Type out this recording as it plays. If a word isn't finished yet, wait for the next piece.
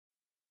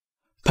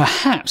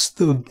Perhaps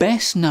the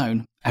best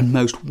known and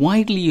most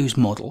widely used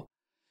model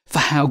for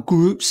how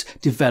groups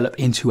develop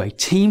into a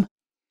team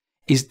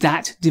is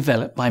that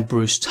developed by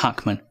Bruce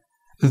Tuckman,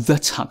 the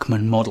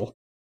Tuckman model.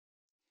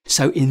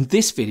 So in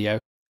this video,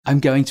 I'm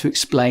going to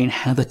explain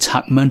how the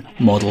Tuckman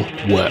model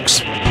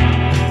works.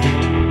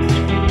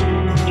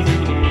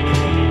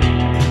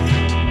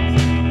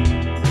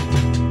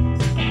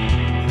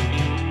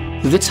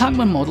 The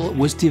Tuckman model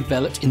was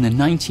developed in the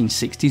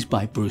 1960s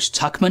by Bruce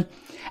Tuckman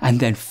and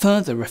then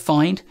further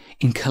refined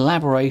in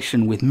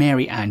collaboration with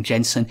Mary Ann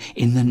Jensen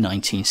in the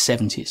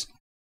 1970s.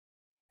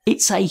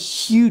 It's a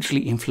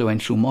hugely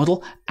influential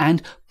model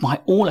and, by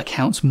all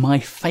accounts, my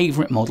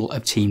favourite model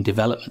of team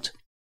development.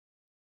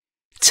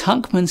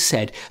 Tuckman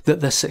said that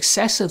the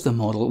success of the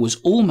model was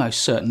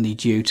almost certainly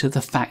due to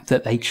the fact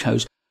that they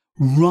chose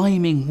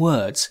rhyming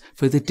words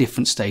for the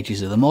different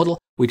stages of the model,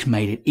 which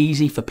made it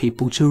easy for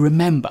people to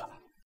remember.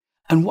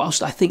 And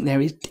whilst I think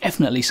there is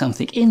definitely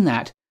something in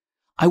that,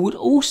 I would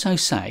also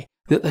say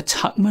that the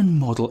Tuckman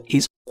model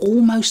is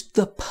almost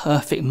the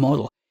perfect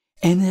model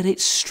in that it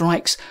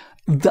strikes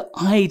the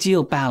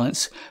ideal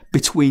balance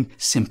between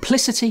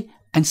simplicity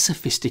and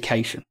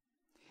sophistication.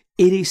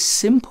 It is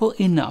simple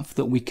enough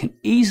that we can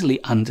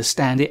easily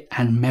understand it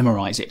and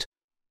memorize it.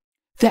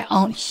 There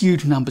aren't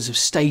huge numbers of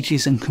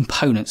stages and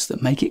components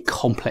that make it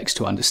complex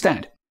to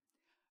understand.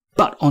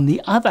 But on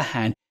the other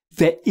hand,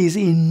 there is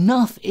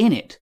enough in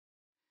it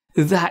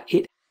that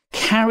it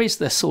carries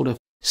the sort of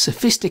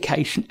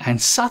sophistication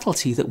and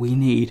subtlety that we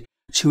need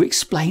to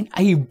explain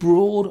a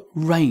broad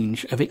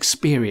range of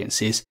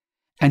experiences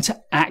and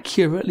to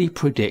accurately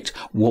predict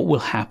what will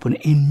happen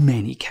in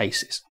many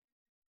cases.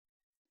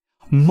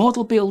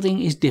 Model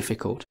building is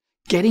difficult.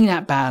 Getting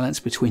that balance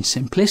between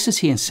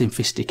simplicity and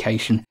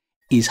sophistication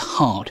is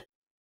hard.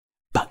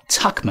 But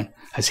Tuckman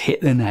has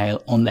hit the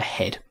nail on the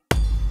head.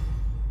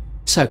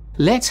 So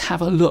let's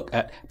have a look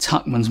at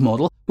Tuckman's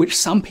model, which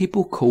some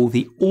people call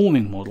the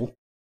orming model.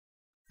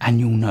 And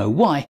you'll know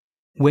why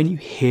when you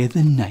hear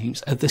the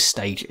names of the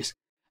stages.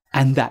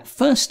 And that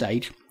first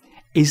stage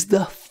is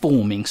the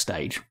forming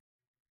stage.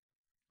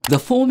 The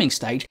forming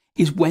stage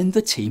is when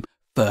the team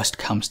first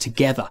comes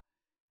together.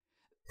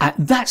 At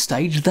that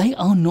stage, they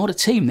are not a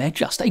team. They're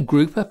just a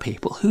group of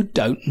people who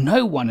don't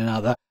know one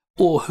another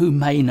or who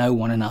may know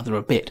one another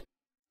a bit.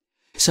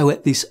 So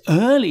at this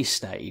early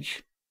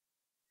stage,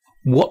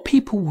 what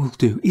people will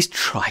do is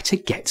try to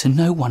get to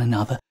know one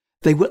another.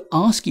 They will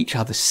ask each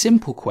other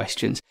simple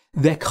questions.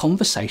 Their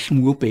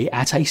conversation will be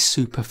at a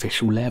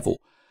superficial level.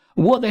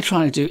 What they're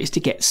trying to do is to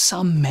get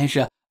some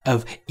measure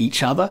of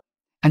each other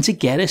and to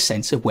get a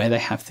sense of where they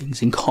have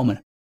things in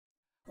common.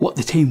 What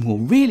the team will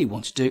really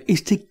want to do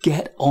is to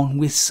get on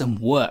with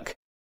some work.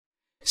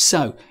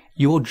 So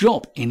your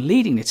job in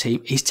leading the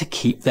team is to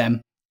keep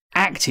them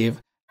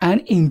active,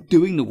 and in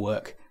doing the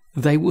work,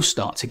 they will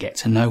start to get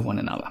to know one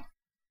another.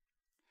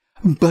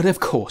 But of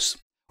course,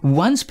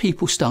 once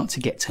people start to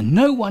get to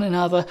know one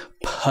another,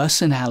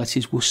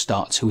 personalities will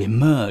start to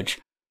emerge.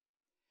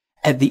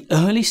 At the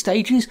early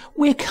stages,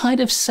 we're kind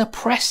of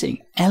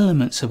suppressing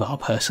elements of our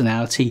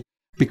personality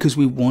because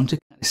we want to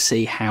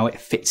see how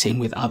it fits in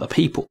with other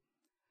people.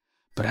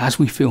 But as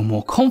we feel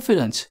more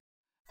confident,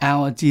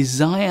 our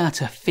desire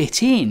to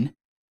fit in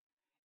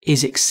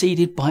is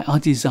exceeded by our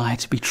desire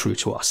to be true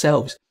to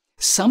ourselves.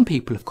 Some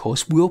people, of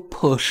course, will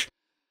push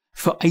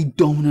for a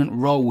dominant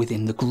role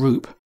within the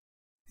group.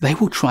 They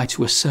will try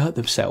to assert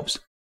themselves.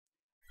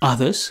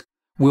 Others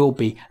will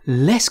be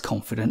less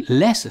confident,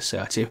 less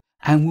assertive,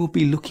 and will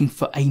be looking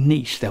for a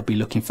niche. They'll be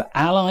looking for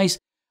allies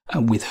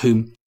with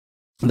whom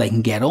they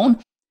can get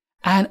on,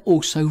 and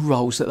also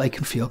roles that they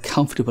can feel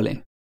comfortable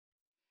in.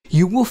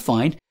 You will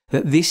find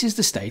that this is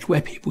the stage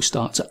where people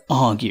start to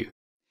argue.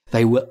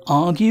 They will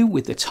argue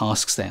with the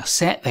tasks they are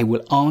set, they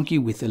will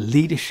argue with the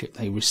leadership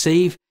they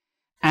receive,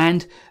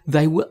 and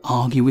they will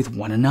argue with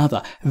one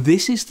another.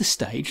 This is the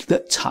stage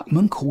that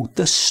Tuckman called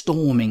the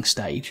storming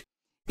stage.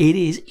 It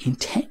is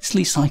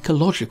intensely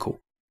psychological.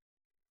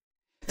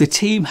 The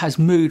team has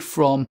moved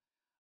from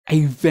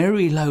a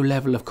very low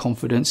level of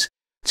confidence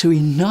to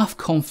enough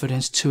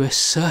confidence to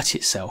assert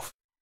itself.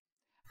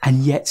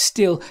 And yet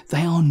still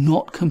they are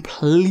not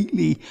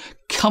completely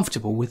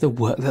comfortable with the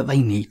work that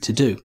they need to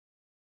do.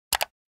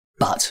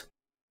 But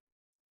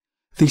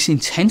this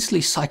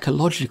intensely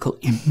psychological,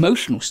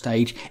 emotional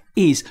stage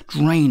is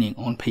draining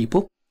on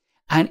people,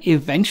 and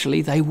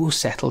eventually they will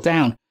settle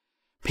down.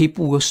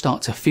 People will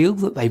start to feel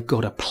that they've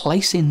got a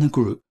place in the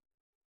group.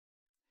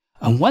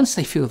 And once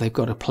they feel they've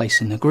got a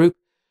place in the group,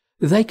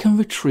 they can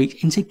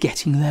retreat into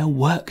getting their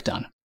work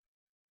done.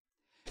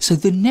 So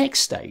the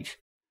next stage,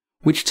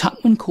 which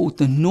Tuckman called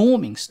the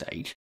norming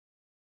stage,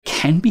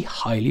 can be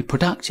highly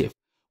productive.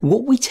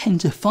 What we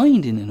tend to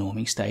find in the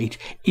norming stage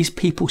is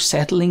people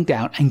settling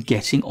down and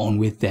getting on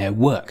with their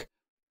work.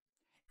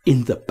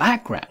 In the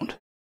background,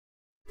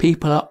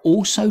 people are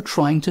also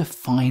trying to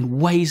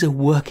find ways of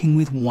working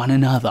with one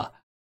another.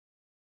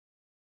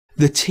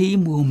 The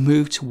team will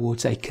move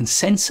towards a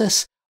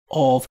consensus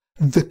of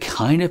the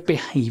kind of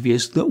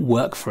behaviours that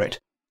work for it.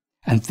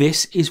 And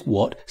this is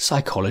what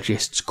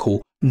psychologists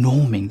call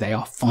norming. They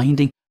are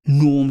finding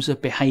norms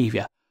of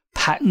behaviour,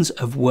 patterns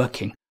of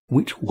working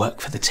which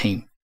work for the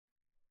team.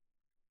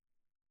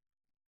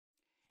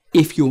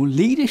 If your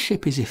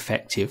leadership is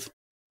effective,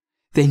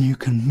 then you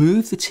can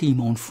move the team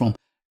on from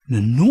the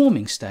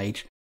norming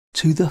stage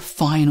to the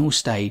final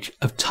stage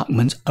of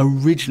Tuckman's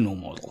original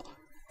model,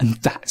 and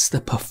that's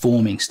the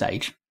performing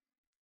stage.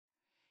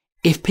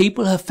 If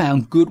people have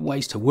found good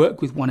ways to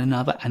work with one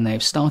another and they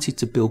have started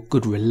to build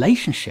good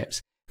relationships,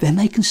 then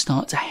they can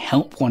start to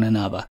help one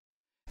another.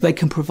 They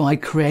can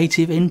provide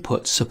creative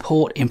input,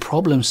 support in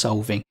problem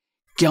solving,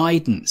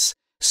 guidance,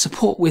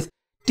 support with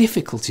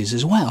difficulties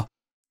as well.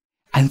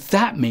 And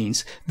that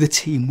means the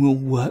team will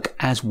work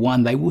as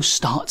one. They will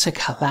start to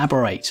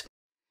collaborate.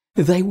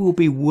 They will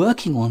be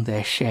working on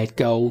their shared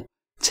goal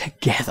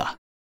together.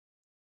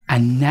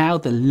 And now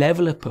the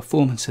level of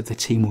performance of the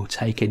team will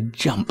take a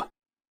jump.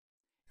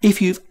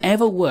 If you've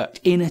ever worked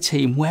in a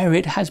team where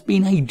it has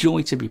been a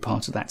joy to be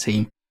part of that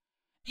team,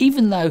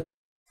 even though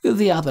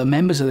the other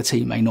members of the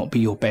team may not be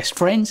your best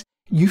friends,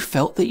 you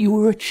felt that you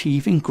were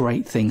achieving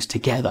great things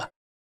together.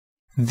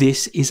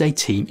 This is a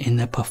team in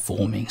the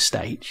performing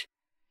stage.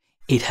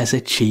 It has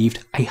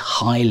achieved a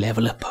high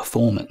level of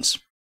performance.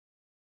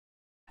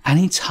 And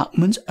in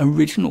Tuckman's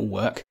original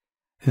work,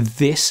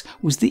 this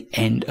was the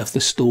end of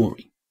the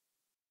story.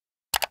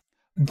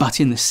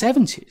 But in the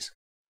 70s,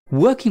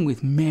 working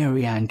with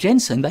Mary Ann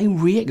Jensen, they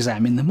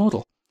re-examined the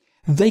model.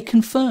 They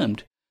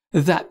confirmed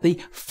that the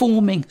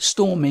forming,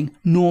 storming,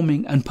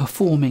 norming and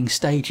performing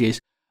stages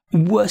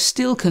were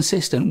still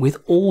consistent with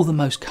all the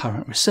most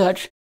current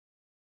research,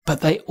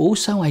 but they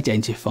also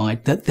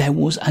identified that there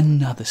was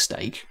another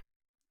stage.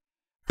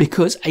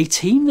 Because a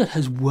team that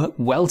has worked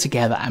well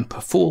together and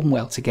performed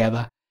well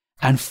together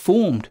and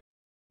formed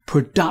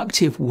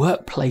productive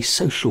workplace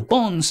social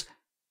bonds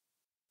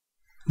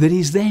that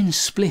is then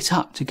split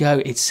up to go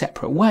its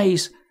separate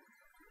ways,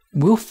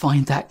 will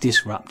find that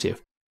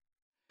disruptive.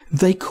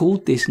 They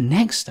called this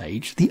next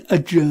stage the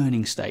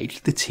adjourning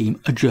stage. The team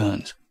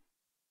adjourns.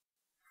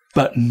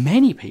 But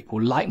many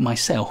people, like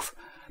myself,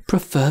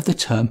 prefer the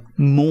term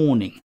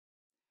mourning,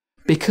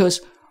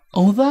 because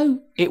although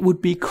it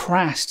would be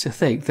crass to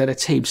think that a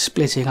team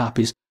splitting up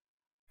is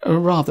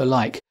rather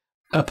like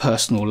a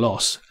personal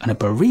loss and a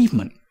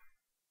bereavement,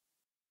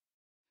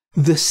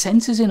 the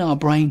centres in our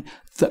brain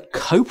that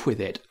cope with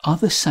it are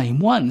the same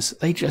ones.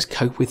 They just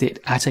cope with it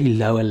at a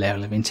lower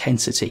level of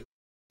intensity.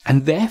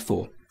 And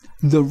therefore,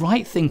 the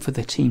right thing for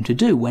the team to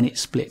do when it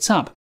splits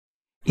up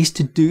is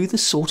to do the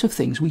sort of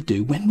things we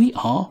do when we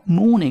are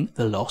mourning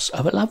the loss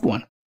of a loved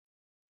one.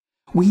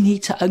 We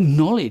need to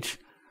acknowledge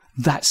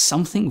that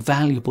something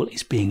valuable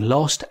is being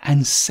lost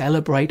and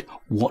celebrate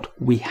what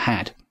we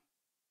had.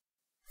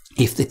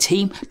 If the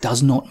team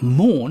does not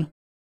mourn,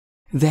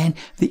 then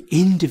the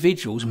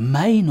individuals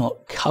may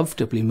not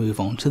comfortably move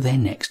on to their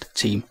next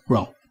team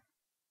role.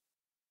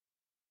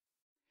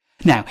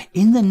 Now,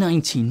 in the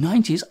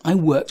 1990s, I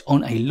worked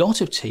on a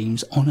lot of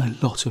teams on a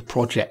lot of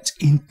projects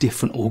in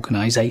different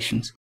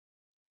organisations.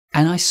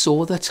 And I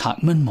saw the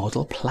Tuckman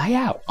model play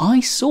out. I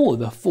saw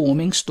the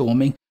forming,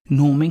 storming,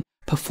 norming,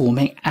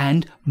 performing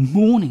and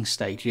mourning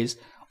stages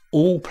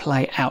all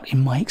play out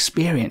in my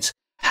experience.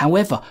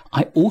 However,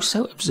 I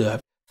also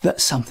observed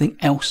that something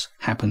else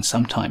happens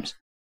sometimes.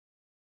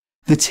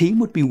 The team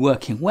would be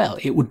working well.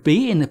 It would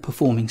be in the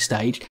performing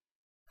stage.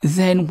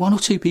 Then one or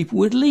two people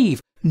would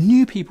leave.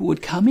 New people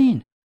would come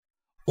in.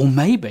 Or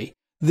maybe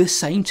the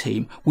same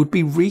team would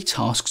be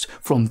retasked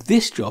from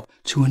this job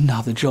to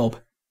another job.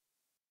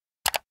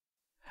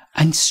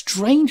 And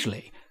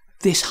strangely,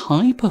 this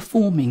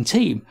high-performing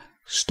team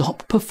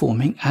stopped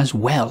performing as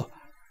well,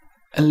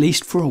 at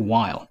least for a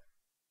while.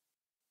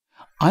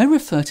 I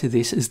refer to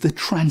this as the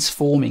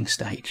transforming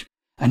stage,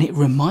 and it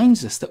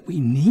reminds us that we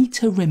need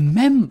to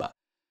remember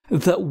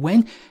that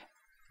when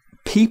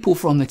people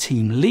from the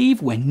team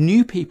leave, when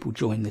new people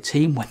join the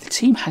team, when the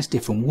team has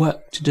different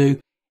work to do,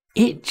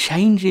 it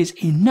changes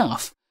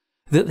enough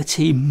that the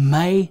team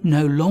may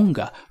no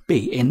longer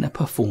be in the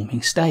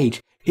performing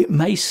stage. It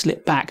may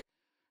slip back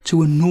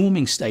to a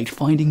norming stage,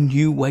 finding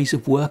new ways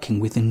of working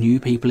with the new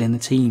people in the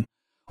team,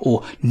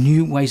 or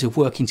new ways of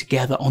working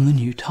together on the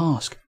new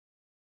task.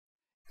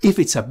 If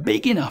it's a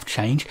big enough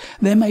change,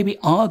 there may be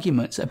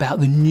arguments about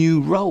the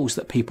new roles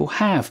that people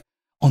have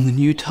on the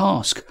new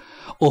task,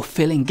 or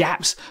filling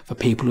gaps for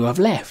people who have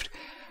left.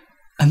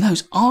 And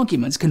those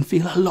arguments can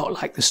feel a lot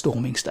like the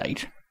storming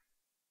stage.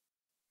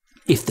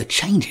 If the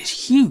change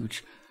is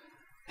huge,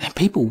 then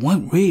people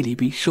won't really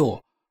be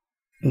sure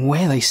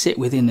where they sit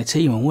within the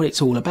team and what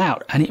it's all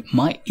about, and it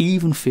might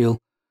even feel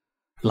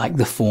like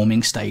the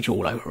forming stage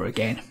all over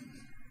again.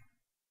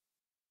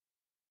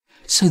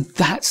 So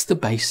that's the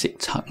basic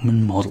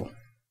Tuckman model.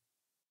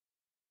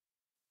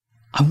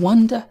 I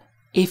wonder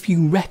if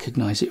you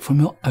recognise it from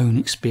your own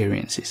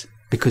experiences,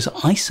 because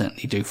I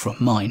certainly do from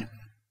mine.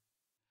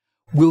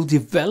 We'll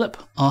develop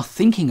our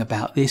thinking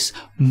about this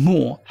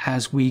more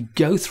as we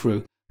go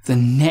through the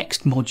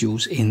next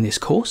modules in this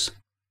course.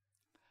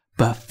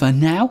 But for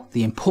now,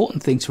 the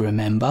important thing to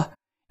remember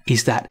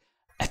is that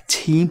A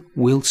team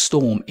will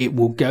storm. It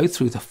will go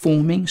through the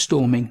forming,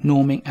 storming,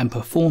 norming and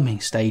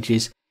performing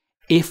stages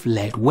if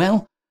led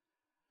well.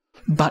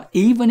 But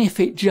even if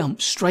it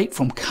jumps straight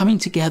from coming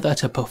together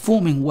to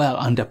performing well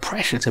under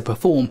pressure to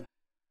perform,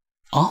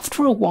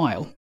 after a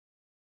while,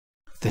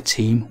 the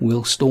team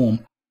will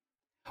storm.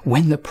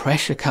 When the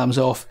pressure comes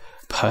off,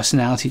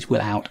 personalities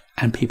will out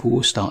and people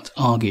will start to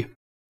argue.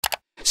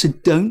 So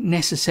don't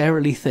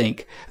necessarily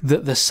think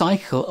that the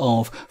cycle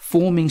of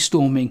forming,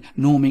 storming,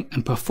 norming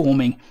and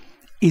performing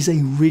is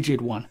a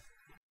rigid one.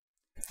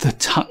 The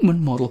Tuckman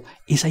model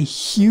is a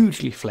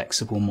hugely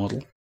flexible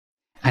model,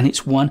 and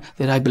it's one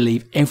that I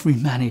believe every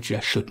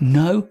manager should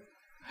know,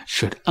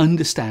 should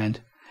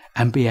understand,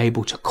 and be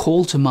able to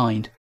call to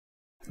mind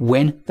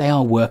when they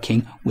are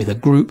working with a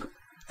group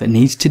that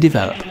needs to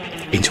develop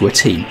into a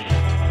team.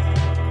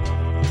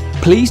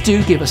 Please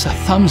do give us a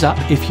thumbs up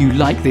if you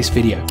like this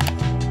video.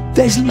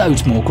 There's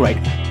loads more great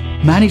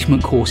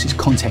management courses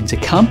content to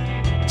come,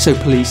 so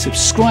please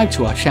subscribe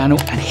to our channel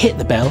and hit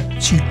the bell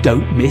so you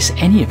don't miss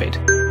any of it.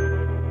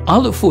 I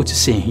look forward to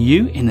seeing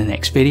you in the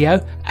next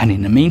video, and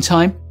in the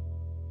meantime,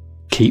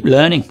 keep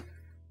learning.